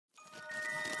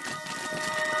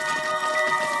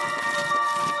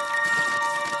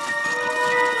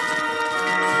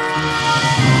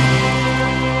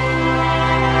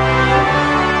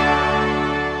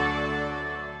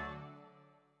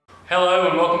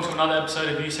welcome to another episode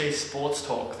of UC Sports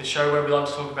Talk, the show where we like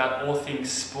to talk about all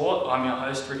things sport. I'm your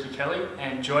host, Ricky Kelly,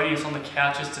 and joining us on the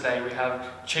couches today we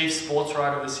have Chief Sports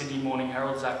Writer of the Sydney Morning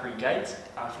Herald, Zachary Gates.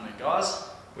 Afternoon, guys.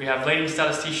 We have leading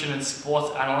statistician and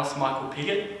sports analyst, Michael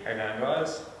Piggott. How you going,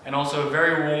 guys? And also a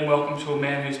very warm welcome to a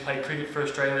man who's played cricket for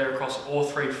Australia across all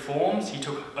three forms. He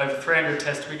took over 300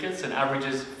 test wickets and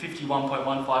averages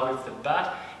 51.15 with the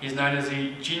bat. He's known as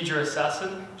the Ginger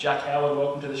Assassin. Jack Howard,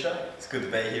 welcome to the show. It's good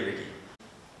to be here, Ricky.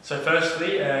 So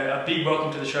firstly, a big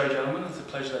welcome to the show, gentlemen. It's a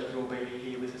pleasure that you'll be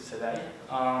here with us today.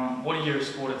 What a year of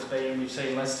sport it's been. We've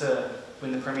seen Leicester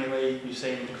win the Premier League. We've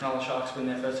seen the Cronulla Sharks win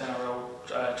their first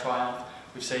NRL triumph.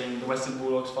 We've seen the Western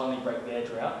Bulldogs finally break their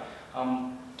drought.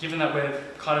 Given that we're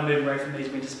kind of moving away from these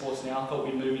winter sports now, I thought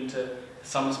we'd move into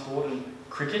summer sport, and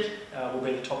cricket will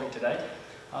be the topic today.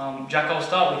 Jack, I'll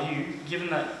start with you. Given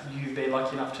that you've been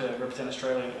lucky enough to represent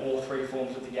Australia in all three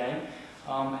forms of the game,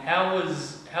 how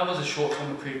was a short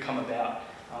form of cricket come about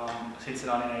since the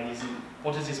 1980s, and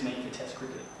what does this mean for Test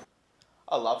cricket?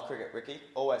 I love cricket, Ricky.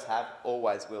 Always have,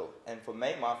 always will. And for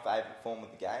me, my favourite form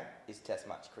of the game is Test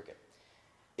match cricket.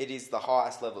 It is the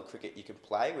highest level of cricket you can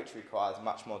play, which requires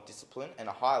much more discipline and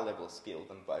a higher level of skill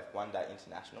than both one-day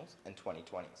internationals and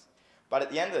 2020s. But at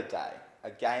the end of the day,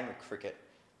 a game of cricket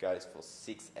goes for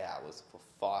 6 hours for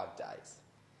 5 days.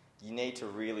 You need to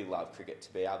really love cricket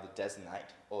to be able to designate,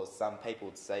 or as some people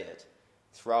would say it,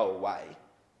 throw away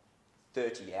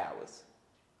 30 hours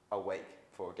a week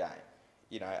for a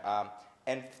game.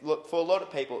 And look, for a lot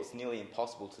of people, it's nearly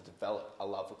impossible to develop a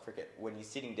love for cricket when you're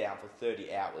sitting down for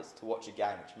 30 hours to watch a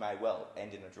game which may well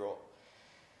end in a draw.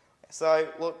 So,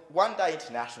 look, one-day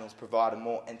internationals provide a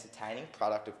more entertaining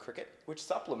product of cricket, which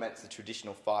supplements the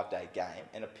traditional 5-day game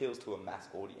and appeals to a mass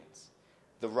audience.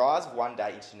 The rise of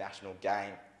one-day international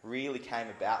game really came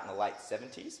about in the late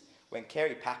 70s when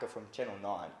Kerry from Channel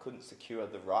 9 couldn't secure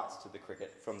the rights to the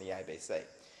cricket from the ABC.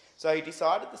 So he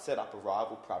decided to set up a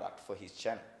rival product for his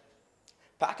channel.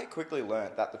 Packer quickly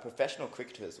learnt that the professional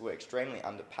cricketers were extremely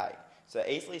underpaid, so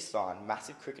easily signed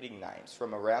massive cricketing names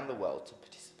from around the world to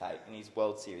participate in his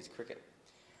World Series cricket.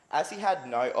 As he had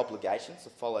no obligations to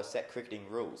follow set cricketing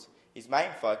rules, his main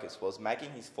focus was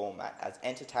making his format as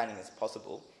entertaining as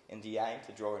possible in the aim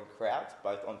to draw in crowds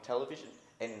both on television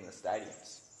and in the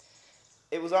stadiums.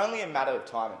 It was only a matter of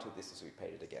time until this was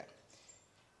repeated again,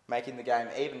 making the game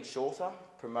even shorter,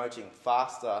 promoting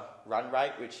faster run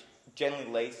rate, which generally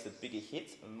leads to bigger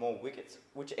hits and more wickets,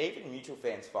 which even neutral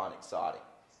fans find exciting.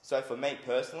 So for me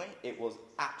personally, it was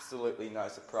absolutely no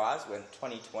surprise when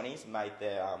 2020s made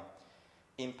their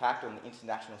impact on the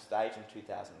international stage in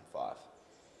 2005.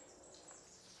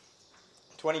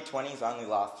 2020s only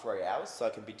last 3 hours, so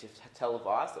it can be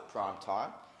televised at prime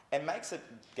time, and makes the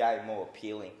game more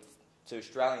appealing to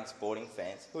Australian sporting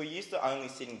fans who are used to only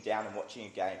sitting down and watching a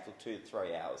game for 2 to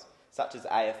 3 hours, such as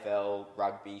AFL,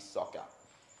 rugby, soccer.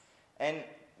 And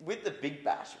with the Big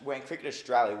Bash, when Cricket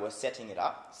Australia were setting it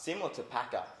up, similar to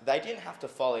Packer, they didn't have to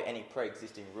follow any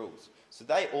pre-existing rules. So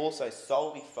they also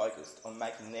solely focused on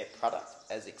making their product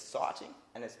as exciting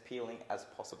and as appealing as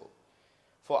possible.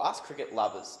 For us cricket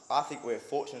lovers, I think we're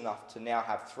fortunate enough to now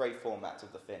have 3 formats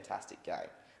of the fantastic game.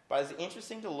 But it's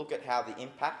interesting to look at how the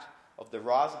impact of the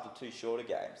rise of the 2 shorter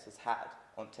games has had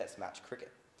on Test match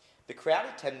cricket. The crowd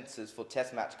attendances for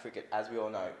Test match cricket, as we all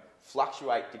know,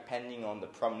 fluctuate depending on the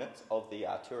prominence of the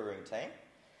touring team.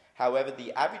 However,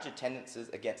 the average attendances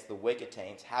against the weaker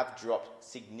teams have dropped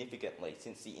significantly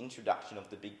since the introduction of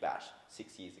the Big Bash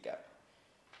 6 years ago.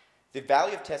 The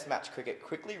value of Test match cricket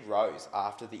quickly rose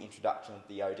after the introduction of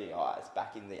the ODIs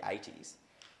back in the 80s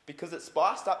because it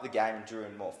spiced up the game and drew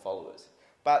in more followers.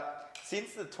 But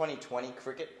since the 2020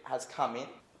 cricket has come in,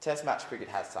 Test match cricket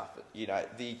has suffered.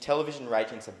 The television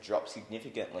ratings have dropped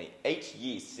significantly each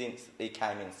year since it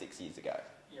came in 6 years ago.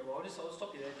 Yeah, well, I'll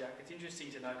stop you there, Jack. It's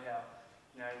interesting to note how,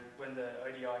 when the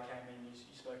ODI came in, you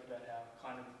spoke about how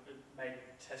kind of it made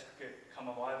Test cricket come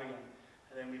alive again.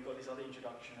 And then we've got this other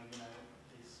introduction of,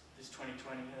 this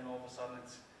 2020, and then all of a sudden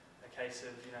it's a case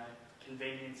of,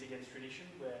 convenience against tradition,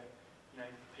 where,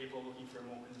 people are looking for a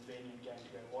more convenient game to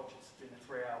go watch. It's been a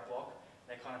 3-hour block.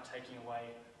 They're kind of taking away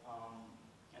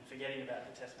and forgetting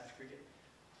about the Test match cricket.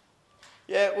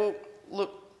 Yeah, well,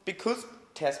 look, because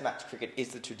Test match cricket is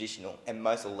the traditional and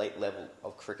most elite level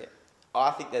of cricket,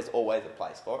 I think there's always a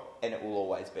place for it, and it will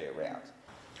always be around.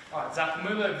 All right, Zach,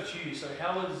 we'll move over to you. So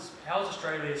how has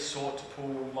Australia sought to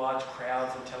pull large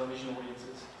crowds and television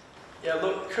audiences? Yeah,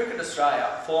 look, Cricket Australia,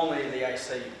 formerly the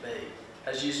IVipid,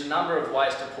 has used a number of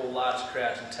ways to pull large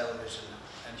crowds and television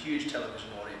and huge television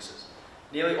audiences.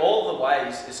 Nearly all of the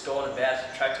ways it's gone about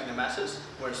attracting the masses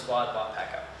were inspired by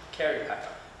Packer, Kerry Packer,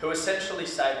 who essentially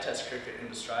saved Test cricket in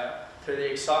Australia through the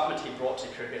excitement he brought to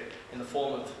cricket in the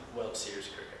form of World Series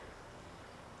cricket.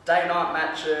 Day-night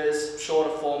matches,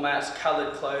 shorter formats,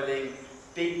 coloured clothing,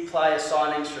 big player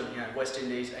signings from West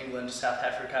Indies, England, South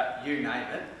Africa, you name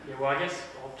it. Yeah, well, I guess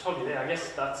I'll tell you there. I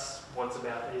guess that's what it's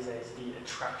about these days: the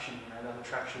attraction. That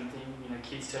attraction thing.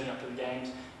 Kids turning up to the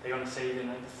games, they're going to see the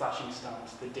flashing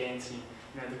stumps, the dancing.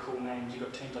 The cool names. You've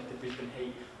got teams like the Brisbane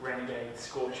Heat, Renegades,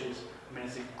 Scorchers. I mean,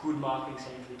 it's a good marketing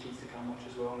scene for the kids to come watch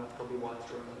as well, and that's probably why it's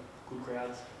drawing good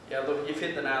crowds. Yeah, look, you've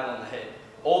hit the nail on the head.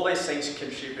 All these things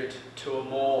contribute to a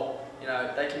more,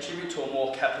 they contribute to a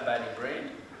more captivating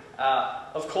brand.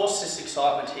 Of course, this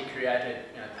excitement he created,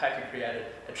 Packer created,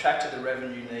 attracted the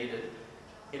revenue needed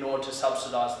in order to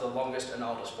subsidise the longest and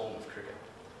oldest form of cricket.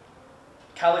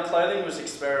 Coloured clothing was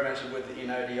experimented with in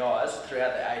ODIs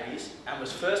throughout the 80s and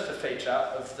was first a feature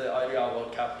of the ODI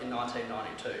World Cup in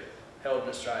 1992, held in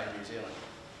Australia and New Zealand.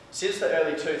 Since the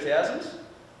early 2000s,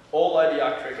 all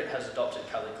ODI cricket has adopted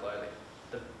coloured clothing.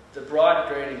 The bright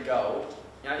green and gold,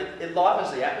 it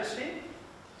livens the atmosphere.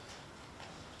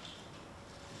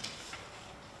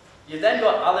 You've then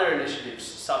got other initiatives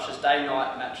such as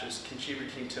day-night matches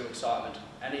contributing to excitement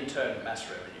and in turn mass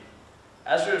revenue.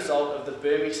 As a result of the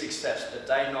booming success that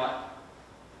day-night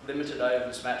limited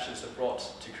overs matches have brought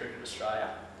to Cricket Australia,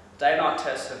 day-night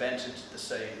tests have entered the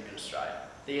scene in Australia.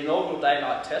 The inaugural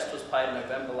day-night test was played in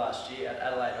November last year at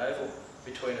Adelaide Oval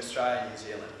between Australia and New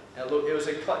Zealand. Now look, it was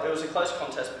a close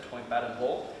contest between bat and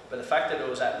ball, but the fact that it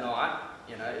was at night,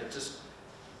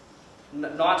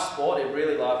 night sport, it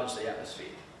really livens the atmosphere.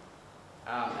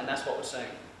 And that's what we're seeing.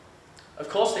 Of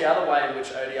course, the other way in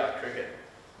which ODI cricket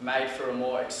made for a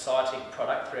more exciting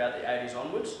product throughout the 80s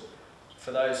onwards,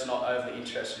 for those not overly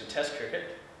interested in Test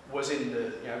cricket, was in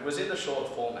the short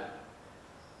format.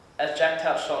 As Jack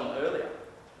touched on earlier,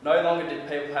 no longer did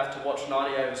people have to watch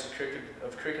 90 overs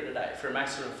of cricket a day for a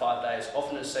maximum of 5 days,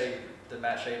 often to see the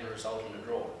match even result in a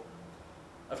draw.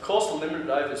 Of course, the limited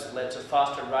overs led to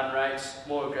faster run rates,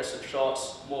 more aggressive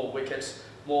shots, more wickets,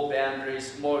 more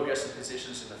boundaries, more aggressive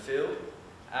positions in the field.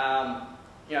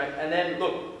 And then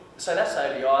look, so that's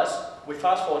ODIs. We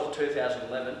fast forward to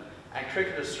 2011 and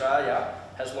Cricket Australia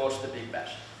has launched the Big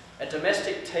Bash, a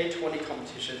domestic T20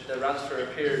 competition that runs for a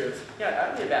period of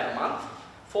only about a month,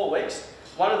 4 weeks.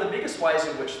 One of the biggest ways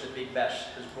in which the Big Bash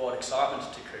has brought excitement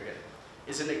to cricket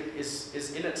is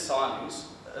in its signings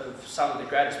of some of the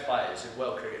greatest players in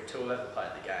world cricket to have ever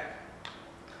played the game.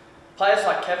 Players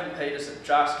like Kevin Peterson,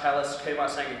 Jas Kallis, Kumar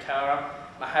Sangakkara,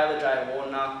 Mahela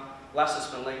Jayawardene, Lassis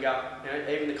Malinga,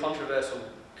 even the controversial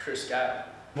Chris Gale.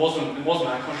 It wasn't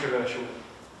that controversial.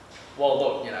 Well,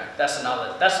 look, that's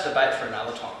a debate for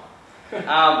another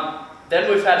time. Then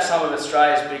we've had some of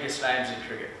Australia's biggest names in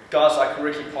cricket, guys like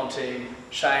Ricky Ponting,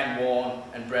 Shane Warne,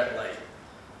 and Brett Lee.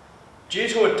 Due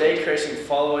to a decreasing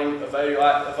following of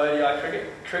ODI cricket,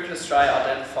 Cricket Australia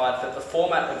identified that the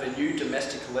format of a new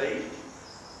domestic league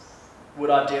would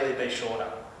ideally be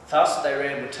shorter. Thus, they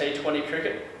ran with T20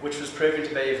 cricket, which was proving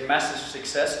to be of massive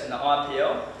success in the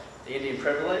IPL, the Indian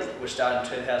Premier League, which started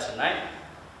in 2008,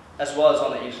 as well as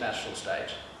on the international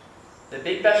stage. The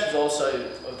Big Bash is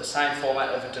also of the same format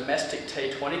of a domestic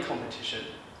T20 competition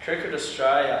Cricket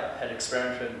Australia had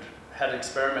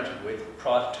experimented with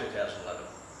prior to 2011,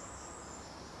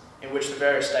 in which the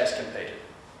various states competed.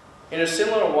 In a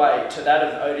similar way to that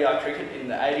of ODI cricket in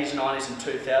the 80s, 90s and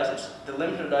 2000s, the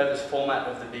limited overs format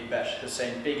of the Big Bash has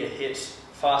seen bigger hits,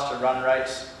 faster run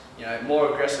rates,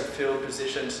 more aggressive field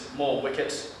positions, more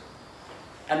wickets.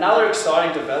 Another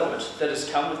exciting development that has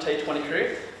come with T20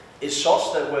 cricket is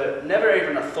shots that were never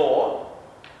even a thought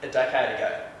a decade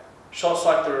ago. Shots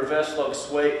like the reverse log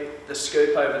sweep, the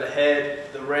scoop over the head,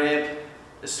 the ramp,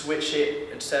 the switch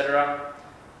hit, etc.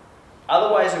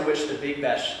 Other ways in which the Big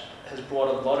Bash has brought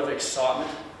a lot of excitement,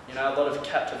 a lot of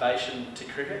captivation to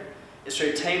cricket, is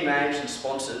through team names and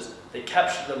sponsors that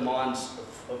capture the minds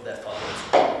of their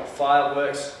followers.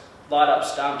 Fireworks, light up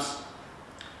stumps.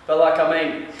 But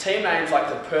team names like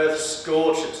the Perth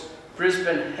Scorchers,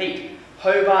 Brisbane Heat,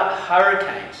 Hobart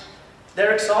Hurricanes,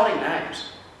 they're exciting names.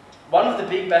 One of the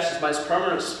Big Bash's most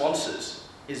prominent sponsors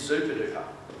is Zupa Duper.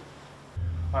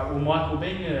 Right, well, Michael,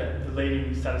 being the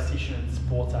leading statistician and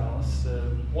sports analyst,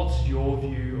 what's your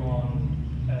view on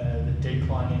the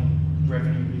declining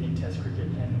revenue within Test cricket,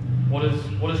 and what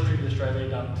has Cricket Australia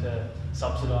done to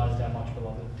subsidise our much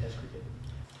beloved Test cricket?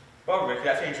 Well, Rick,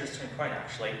 that's an interesting point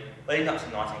actually. Leading up to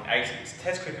the 1980s,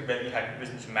 Test cricket revenue had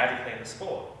risen dramatically in the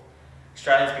sport.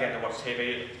 Australians began to watch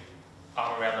TV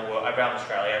around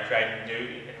Australia, creating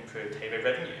new and improved TV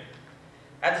revenue.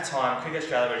 At the time, Cricket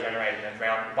Australia was generating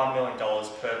around $1 million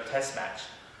per test match,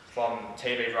 from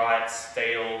TV rights,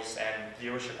 deals, and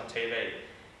viewership on TV.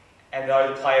 And though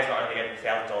the players are only getting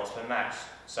 $1,000 per match,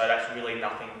 so that's really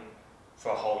nothing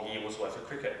for a whole year's worth of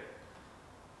cricket.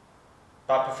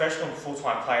 But professional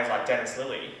full-time players like Dennis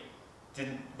Lillee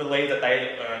didn't believe that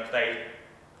they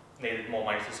needed more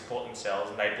money to support themselves,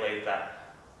 and they believed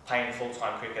that playing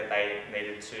full-time cricket they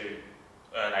needed to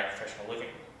earn a professional living.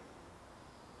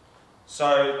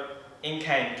 So in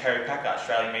came Kerry,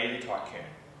 Australian media tycoon,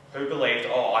 who believed,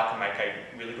 oh, I can make a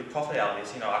really good profit out of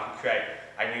this. You know, I can create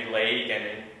a new league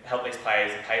and help these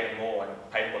players and pay them more and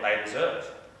pay them what they deserve.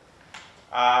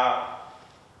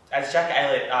 As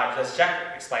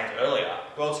Jack explained earlier,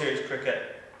 World Series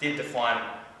cricket did define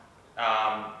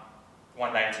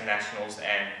one-day internationals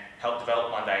and help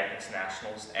develop one-day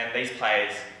internationals, and these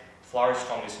players flourished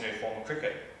from this new form of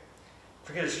cricket.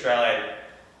 Cricket Australia,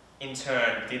 in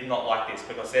turn, did not like this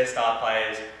because their star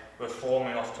players were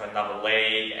forming off to another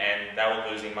league and they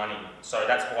were losing money. So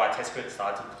that's why Test cricket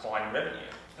started to decline in revenue.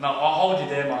 And I'll hold you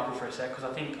there, Michael, for a sec, because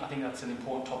I think that's an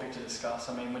important topic to discuss.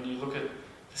 I mean, when you look at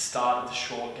the start of the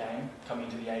short game coming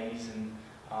into the 80s and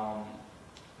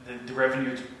the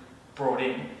revenue it's brought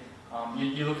in,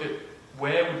 you look at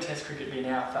where would Test cricket be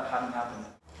now if that hadn't happened?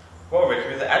 Well, Rick,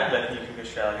 with the added revenue Cricket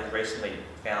Australia has recently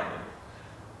founded,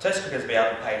 Test cricket has been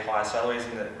able to pay higher salaries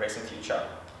in the recent future.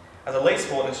 As a league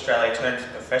sport in Australia turned to the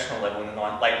professional level in the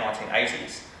late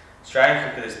 1980s, Australian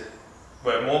cricketers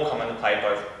were more common to play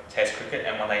both Test cricket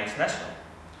and one-day international,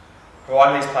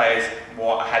 providing these players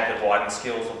had the widened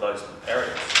skills of those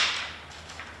areas.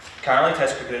 Currently,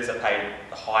 Test cricketers are paid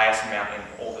the highest amount in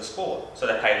all the sport, so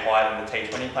they're paid higher than the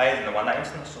T20 players and the one-day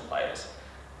international players,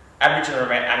 averaging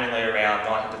annually around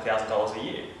 $900,000 a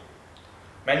year.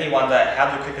 Many wonder,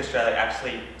 how do Cricket Australia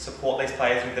actually support these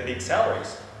players with the big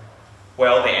salaries?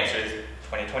 Well, the answer is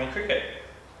 2020 cricket.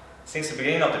 Since the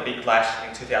beginning of the big flash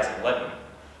in 2011,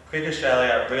 Cricket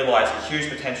Australia realised a huge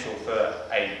potential for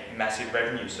a massive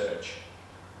revenue surge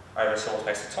over a short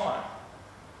space of time.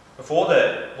 Before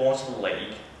the launch of the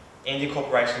league, India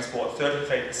corporations bought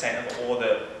 33% of all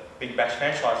the Big Bash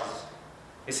franchises.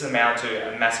 This amounted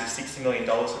to a massive $60 million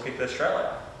for Cricket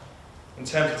Australia. In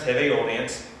terms of TV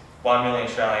audience, 1 million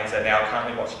Australians are now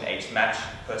currently watching each match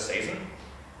per season,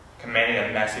 commanding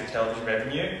a massive television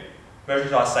revenue.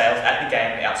 Merchandise sales at the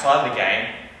game and outside the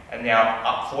game are now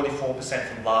up 44%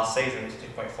 from last season to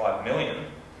 2.5 million.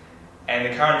 And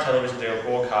the current television deal of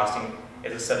broadcasting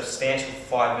is a substantial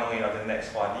 5 million over the next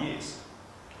 5 years.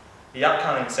 The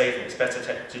upcoming season is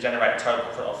expected to generate a total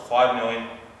profit of 5 million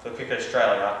for Cricket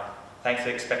Australia, thanks to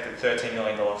the expected $13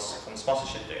 million from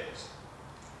sponsorship deals.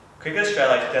 Cricket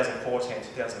Australia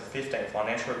 2014-2015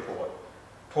 financial report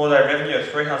reported a revenue of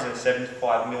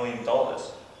 $375 million,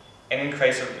 an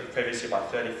increase of the previous year by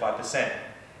 35%.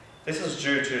 This was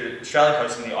due to Australia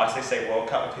hosting the ICC World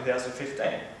Cup in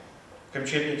 2015,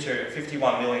 contributing to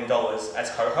 $51 million as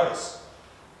co-hosts.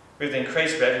 With the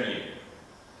increased revenue,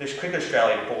 the Cricket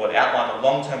Australia board outlined a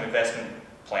long-term investment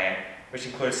plan, which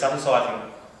includes subsidising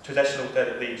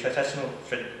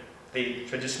the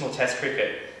traditional Test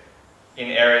cricket in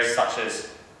areas such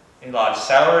as enlarged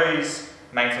salaries,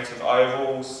 maintenance of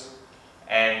ovals,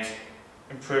 and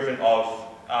improvement of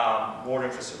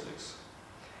watering facilities.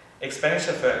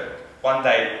 Expenditure for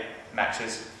one-day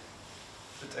matches,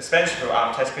 Test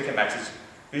cricket matches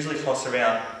usually costs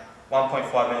around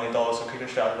 $1.5 million for Cricket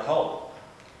Australia as a whole.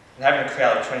 And having a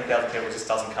crowd of 20,000 people just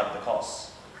doesn't cover the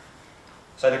costs.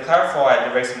 So to clarify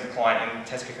the recent decline in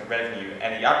Test cricket revenue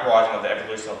and the uprising of the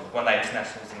evolution of one-day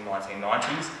internationals in the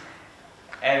 1990s,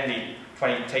 and the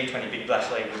T20 Big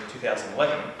Bash League in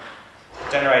 2011,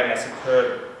 generating a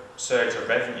superb surge of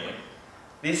revenue,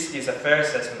 this is a fair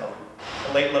assessment of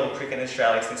elite level cricket in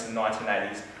Australia since the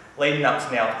 1980s, leading up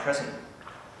to now to present.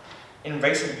 In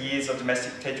recent years of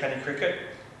domestic T20 cricket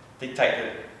dictate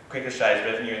the Cricket Australia's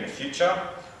revenue in the future.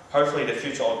 Hopefully the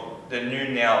future of the new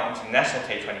now international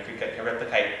T20 cricket can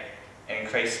replicate and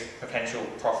increase potential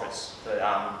profits for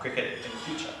cricket in the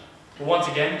future. Well, once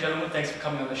again, gentlemen, thanks for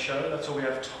coming on the show. That's all we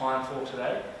have time for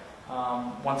today.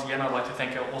 Once again, I'd like to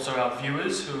thank also our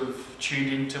viewers who have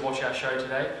tuned in to watch our show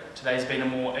today. Today's been a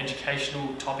more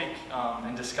educational topic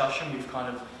and discussion. We've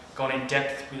kind of gone in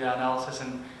depth with our analysis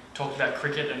and talked about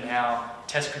cricket and how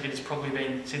Test cricket has probably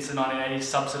been, since the 1980s,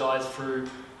 subsidised through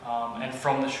and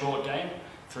from the short game,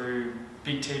 through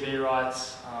big TV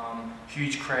rights,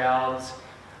 huge crowds,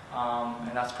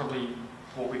 and that's probably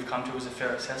what we've come to as a fair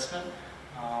assessment.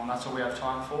 That's all we have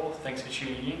time for. Thanks for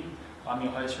tuning in. I'm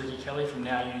your host, Ricky Kelly from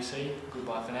Now UC.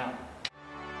 Goodbye for now.